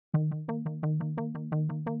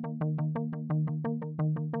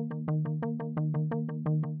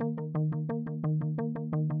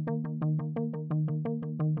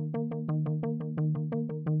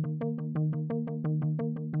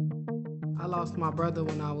lost my brother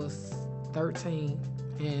when I was 13,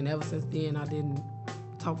 and ever since then I didn't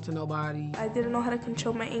talk to nobody. I didn't know how to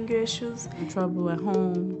control my anger issues. Trouble at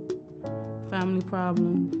home, family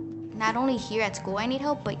problems. Not only here at school I need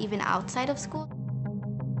help, but even outside of school.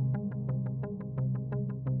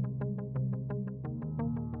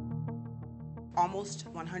 Almost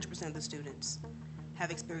 100% of the students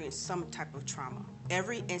have experienced some type of trauma.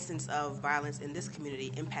 Every instance of violence in this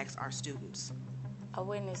community impacts our students. I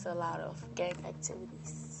witnessed a lot of gang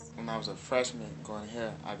activities. When I was a freshman going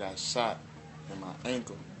here, I got shot in my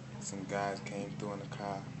ankle. Some guys came through in the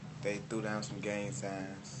car. They threw down some gang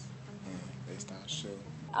signs and they started shooting.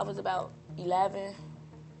 I was about 11.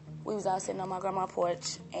 We was out sitting on my grandma's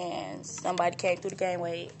porch and somebody came through the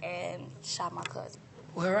gangway and shot my cousin.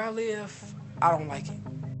 Where I live, I don't like it.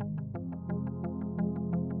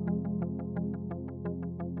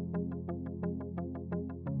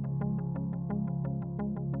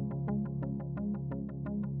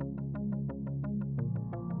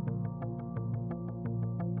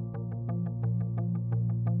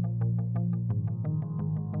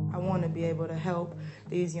 I want to be able to help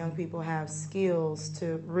these young people have skills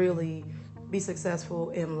to really be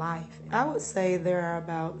successful in life. I would say there are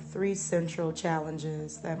about 3 central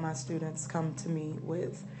challenges that my students come to me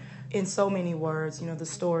with. In so many words, the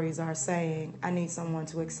stories are saying, I need someone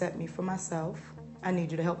to accept me for myself. I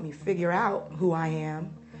need you to help me figure out who I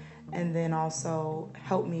am, and then also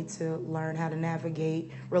help me to learn how to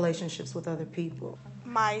navigate relationships with other people.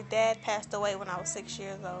 My dad passed away when I was 6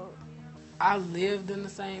 years old. I lived in the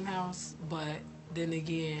same house, but then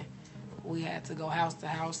again, we had to go house to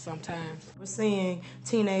house sometimes. We're seeing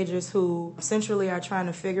teenagers who essentially are trying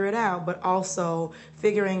to figure it out, but also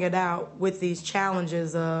figuring it out with these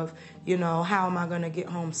challenges of, how am I going to get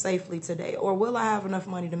home safely today? Or will I have enough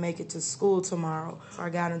money to make it to school tomorrow? So I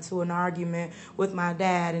got into an argument with my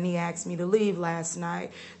dad and he asked me to leave last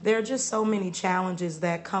night. There are just so many challenges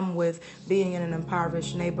that come with being in an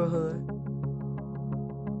impoverished neighborhood.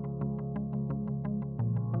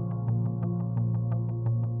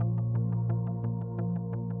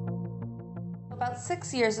 About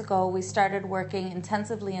 6 years ago, we started working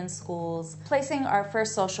intensively in schools, placing our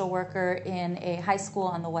first social worker in a high school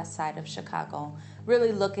on the west side of Chicago,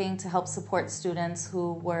 really looking to help support students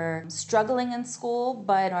who were struggling in school,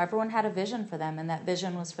 but everyone had a vision for them, and that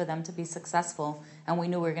vision was for them to be successful, and we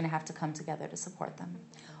knew we were going to have to come together to support them.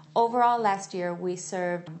 Overall, last year, we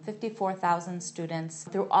served 54,000 students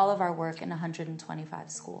through all of our work in 125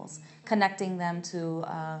 schools, connecting them to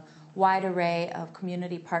wide array of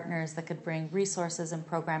community partners that could bring resources and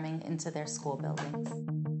programming into their school buildings.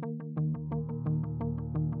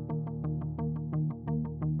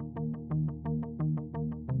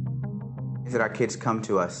 That our kids come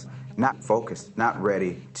to us not focused, not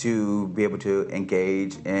ready to be able to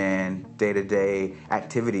engage in day-to-day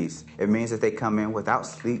activities. It means that they come in without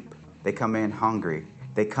sleep, they come in hungry,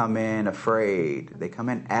 they come in afraid, they come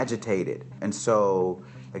in agitated. And so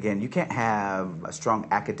again, you can't have a strong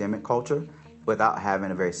academic culture without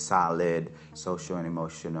having a very solid social and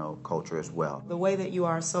emotional culture as well. The way that you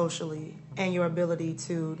are socially and your ability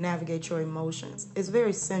to navigate your emotions is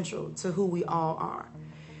very central to who we all are.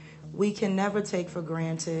 We can never take for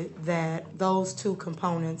granted that those 2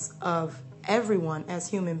 components of everyone as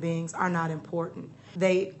human beings are not important.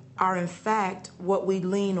 They are, in fact, what we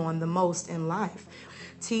lean on the most in life.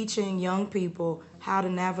 Teaching young people how to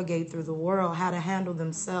navigate through the world, how to handle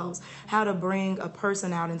themselves, how to bring a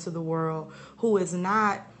person out into the world who is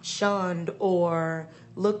not shunned or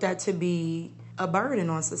looked at to be a burden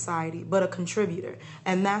on society, but a contributor.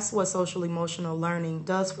 And that's what social emotional learning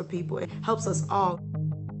does for people. It helps us all.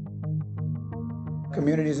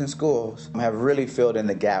 Communities and schools have really filled in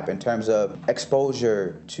the gap in terms of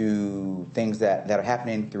exposure to things that are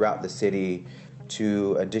happening throughout the city,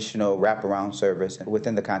 to additional wraparound service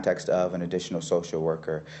within the context of an additional social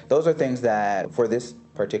worker. Those are things that, for this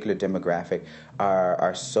particular demographic,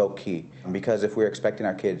 are so key. Because if we're expecting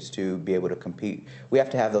our kids to be able to compete, we have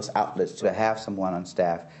to have those outlets. To have someone on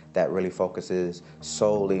staff that really focuses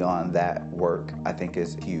solely on that work, I think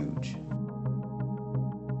is huge.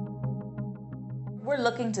 We're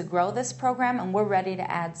looking to grow this program, and we're ready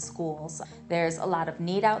to add schools. There's a lot of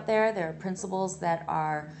need out there. There are principals that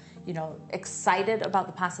are excited about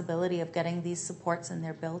the possibility of getting these supports in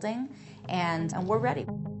their building, and we're ready.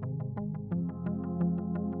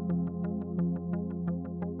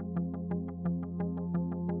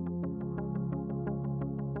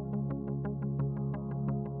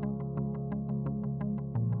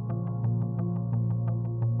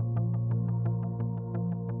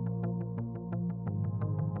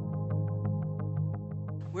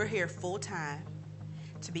 We're here full-time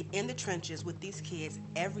to be in the trenches with these kids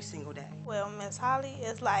every single day? Well, Miss Holly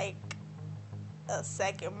is like a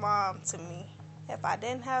second mom to me. If I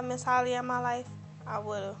didn't have Miss Holly in my life, I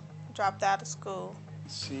would have dropped out of school.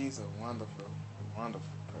 She's a wonderful, wonderful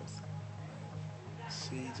person.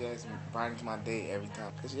 She just brightens my day every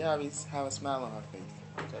time. Cause she always have a smile on her face.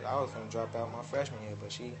 Cause I was gonna drop out my freshman year,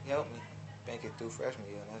 but she helped me make it through freshman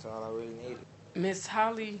year, and that's all I really needed. Miss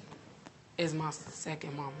Holly is my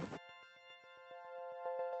second mama.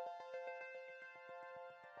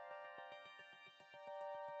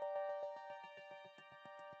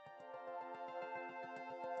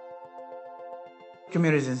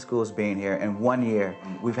 Communities in Schools being here, in 1 year,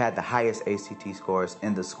 we've had the highest ACT scores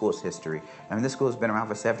in the school's history. I mean, this school has been around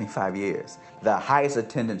for 75 years. The highest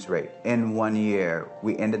attendance rate in 1 year,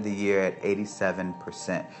 we ended the year at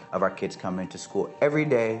 87% of our kids coming to school every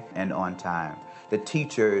day and on time. The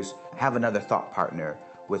teachers have another thought partner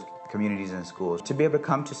with Communities in Schools to be able to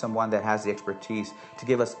come to someone that has the expertise to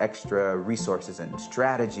give us extra resources and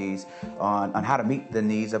strategies on how to meet the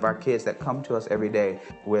needs of our kids that come to us every day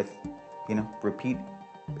with repeat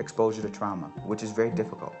exposure to trauma, which is very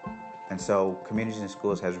difficult. And so Communities in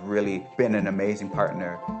Schools has really been an amazing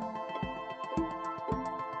partner.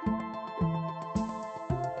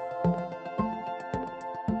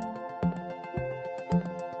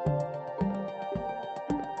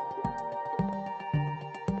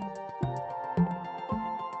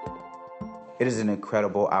 It is an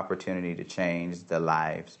incredible opportunity to change the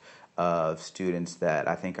lives of students that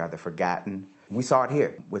I think are the forgotten. We saw it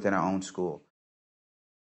here within our own school.